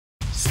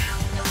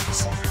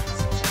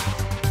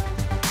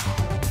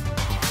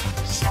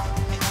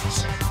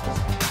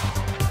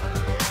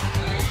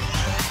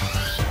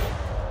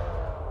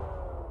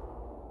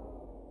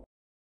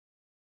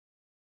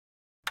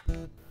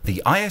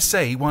the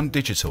ISA-1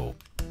 Digital,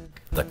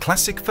 the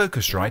classic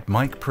Focusrite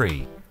Mic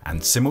Pre,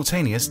 and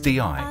simultaneous DI.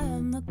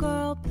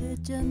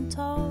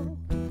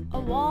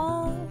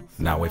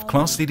 Now with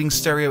class-leading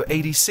stereo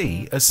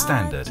ADC as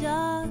standard.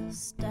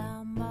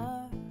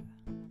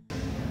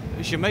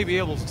 As you may be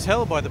able to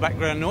tell by the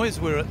background noise,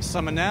 we're at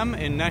Summer NAMM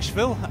in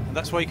Nashville.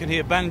 That's why you can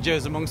hear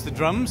banjos amongst the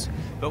drums.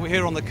 But we're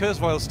here on the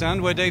Kurzweil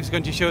stand where Dave's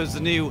going to show us the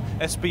new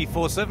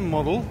SP4-7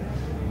 model.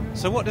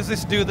 So what does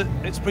this do that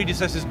its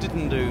predecessors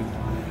didn't do?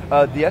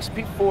 The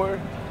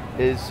SP4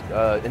 is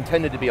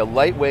intended to be a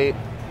lightweight,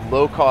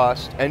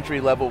 low-cost,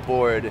 entry-level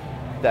board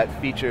that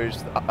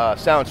features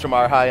sounds from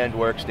our high-end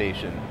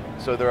workstation.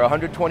 So there are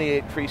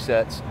 128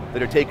 presets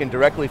that are taken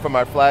directly from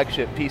our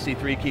flagship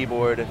PC3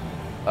 keyboard.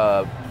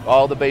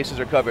 All the bases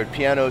are covered: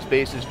 pianos,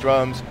 basses,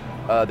 drums,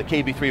 the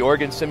KB3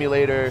 organ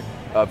simulator,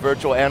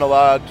 virtual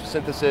analog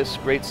synthesis,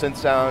 great synth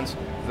sounds.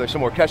 There's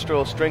some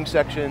orchestral string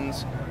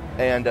sections,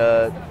 and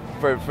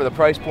for the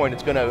price point,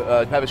 it's going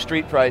to have a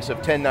street price of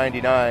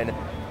 $10.99,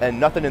 and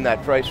nothing in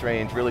that price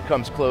range really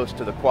comes close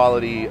to the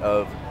quality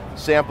of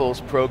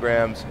samples,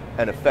 programs,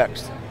 and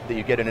effects that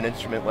you get in an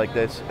instrument like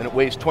this. And it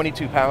weighs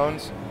 22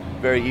 pounds,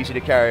 very easy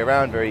to carry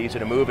around, very easy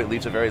to move. It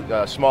leaves a very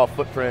small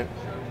footprint.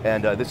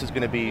 And this is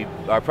going to be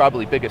our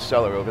probably biggest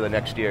seller over the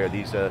next year.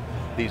 These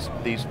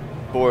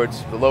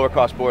boards, the lower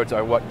cost boards,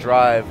 are what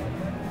drive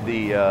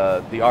the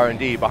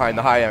R&D behind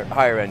the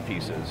higher end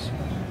pieces.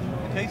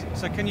 Okay,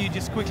 so can you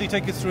just quickly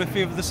take us through a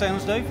few of the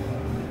sounds, Dave?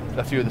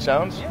 A few of the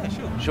sounds? Yeah,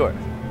 sure. Sure.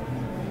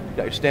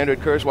 Got your standard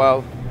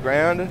Kurzweil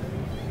Grand.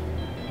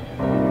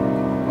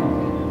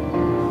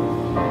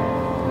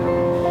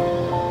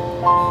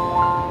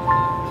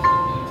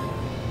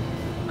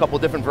 A couple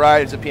different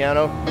varieties of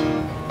piano.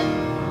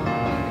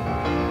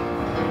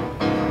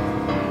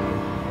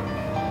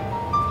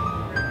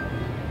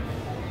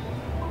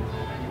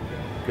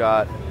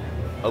 Got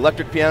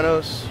electric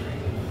pianos.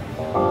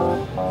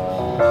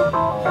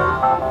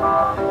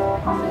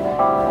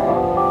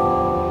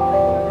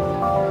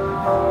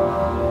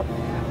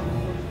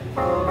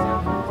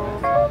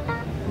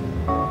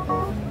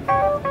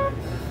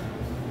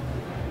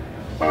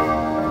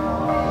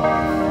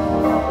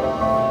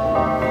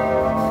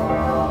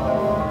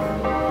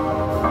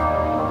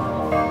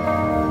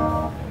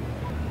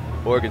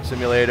 Organ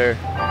simulator.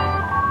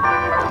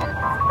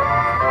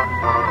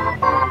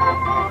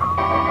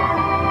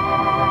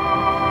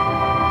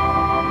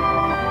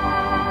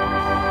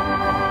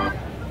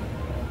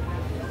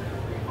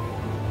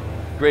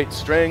 Great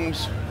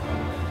strings.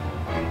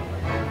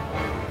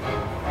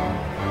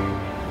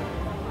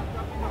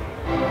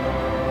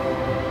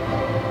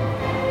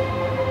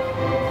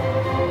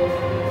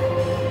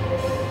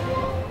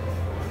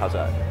 How's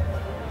that?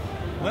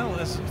 Well,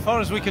 as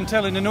far as we can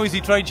tell in a noisy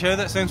trade show,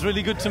 that sounds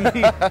really good to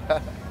me.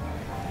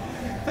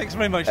 Thanks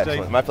very much,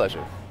 Excellent. Dave. My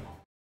pleasure.